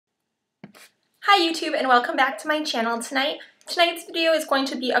Hi YouTube and welcome back to my channel tonight. Tonight's video is going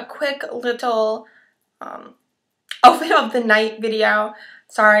to be a quick little outfit of the night video.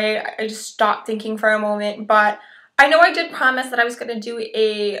 Sorry, I just stopped thinking for a moment, but I know I did promise that I was going to do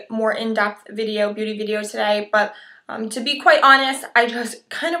a more in-depth video, beauty video today, but to be quite honest, I just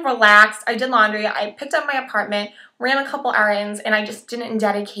kind of relaxed. I did laundry, I picked up my apartment, ran a couple errands, and I just didn't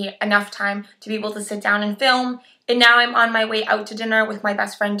dedicate enough time to be able to sit down and film. And now I'm on my way out to dinner with my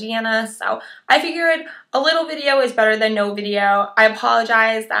best friend Deanna, so I figured a little video is better than no video. I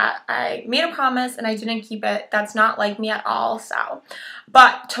apologize that I made a promise and I didn't keep it. That's not like me at all, so.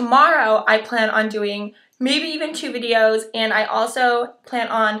 But tomorrow I plan on doing maybe even 2 videos, and I also plan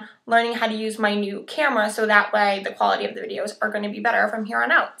on learning how to use my new camera so that way the quality of the videos are going to be better from here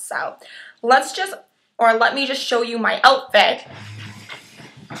on out. So let me just show you my outfit.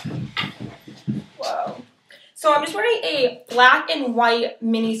 Whoa. So I'm just wearing a black and white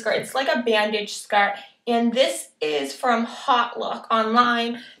mini skirt. It's like a bandage skirt, and this is from Hot Look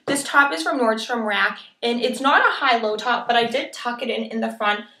online. This top is from Nordstrom Rack, and it's not a high-low top, but I did tuck it in the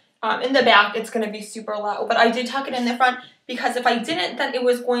front. In the back, it's going to be super low, but I did tuck it in the front because if I didn't, then it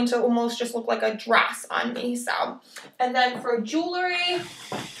was going to almost just look like a dress on me. So, and then for jewelry,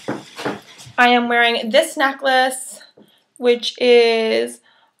 I am wearing this necklace, which is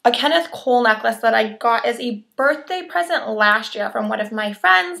a Kenneth Cole necklace that I got as a birthday present last year from one of my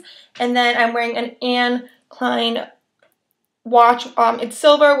friends. And then I'm wearing an Anne Klein watch. It's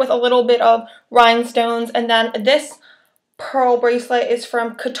silver with a little bit of rhinestones, and then this pearl bracelet is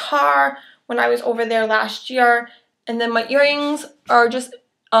from Qatar when I was over there last year. And then my earrings are just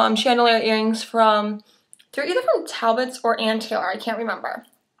chandelier earrings they're either from Talbot's or Ann Taylor, I can't remember.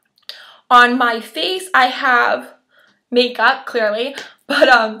 On my face I have makeup, clearly, but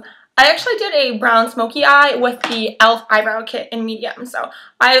I actually did a brown smoky eye with the e.l.f. eyebrow kit in medium. So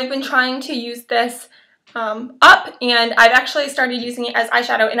I've been trying to use this up, and I've actually started using it as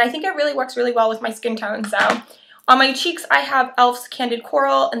eyeshadow, and I think it really works really well with my skin tone. So on my cheeks, I have e.l.f.'s Candid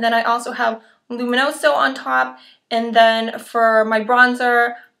Coral, and then I also have Luminoso on top. And then for my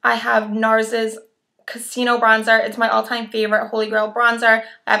bronzer, I have NARS's Casino Bronzer. It's my all-time favorite Holy Grail bronzer. I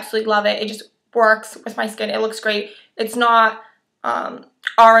absolutely love it. It just works with my skin. It looks great. It's not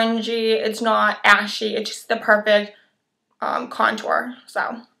orangey. It's not ashy. It's just the perfect contour.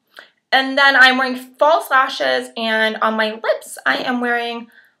 So, and then I'm wearing false lashes, and on my lips, I am wearing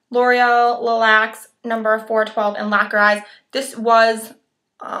L'Oreal Lilacs number 412 in Lacquer Eyes. This was,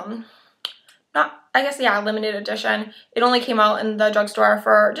 limited edition. It only came out in the drugstore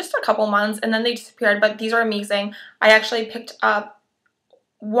for just a couple months, and then they disappeared, but these are amazing. I actually picked up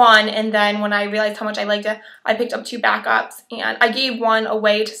one, and then when I realized how much I liked it, I picked up 2 backups, and I gave one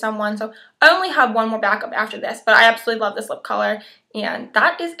away to someone, so I only have one more backup after this, but I absolutely love this lip color, and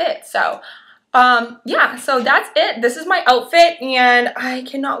that is it. So yeah, so that's it. This is my outfit, and I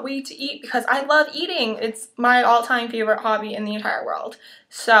cannot wait to eat because I love eating. It's my all-time favorite hobby in the entire world.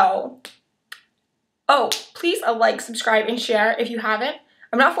 So, oh, please like, subscribe, and share if you haven't.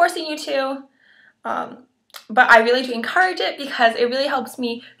 I'm not forcing you to, but I really do encourage it because it really helps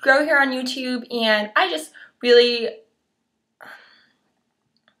me grow here on YouTube, and I just really,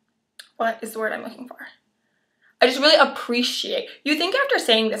 what is the word I'm looking for? I just really appreciate. You think after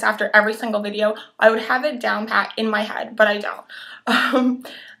saying this after every single video, I would have it down pat in my head, but I don't.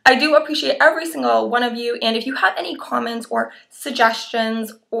 I do appreciate every single one of you, and if you have any comments or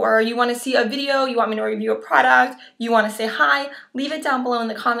suggestions, or you want to see a video, you want me to review a product, you want to say hi, leave it down below in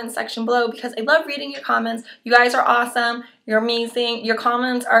the comment section below because I love reading your comments. You guys are awesome. You're amazing. Your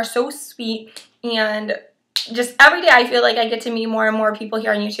comments are so sweet, and just every day I feel like I get to meet more and more people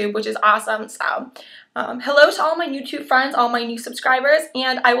here on YouTube, which is awesome. So hello to all my YouTube friends, all my new subscribers,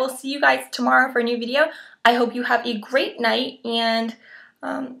 and I will see you guys tomorrow for a new video. I hope you have a great night, and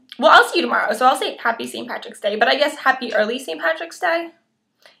well, I'll see you tomorrow. So I'll say happy St. Patrick's Day, but I guess happy early St. Patrick's Day.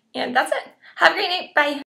 And that's it. Have a great night. Bye.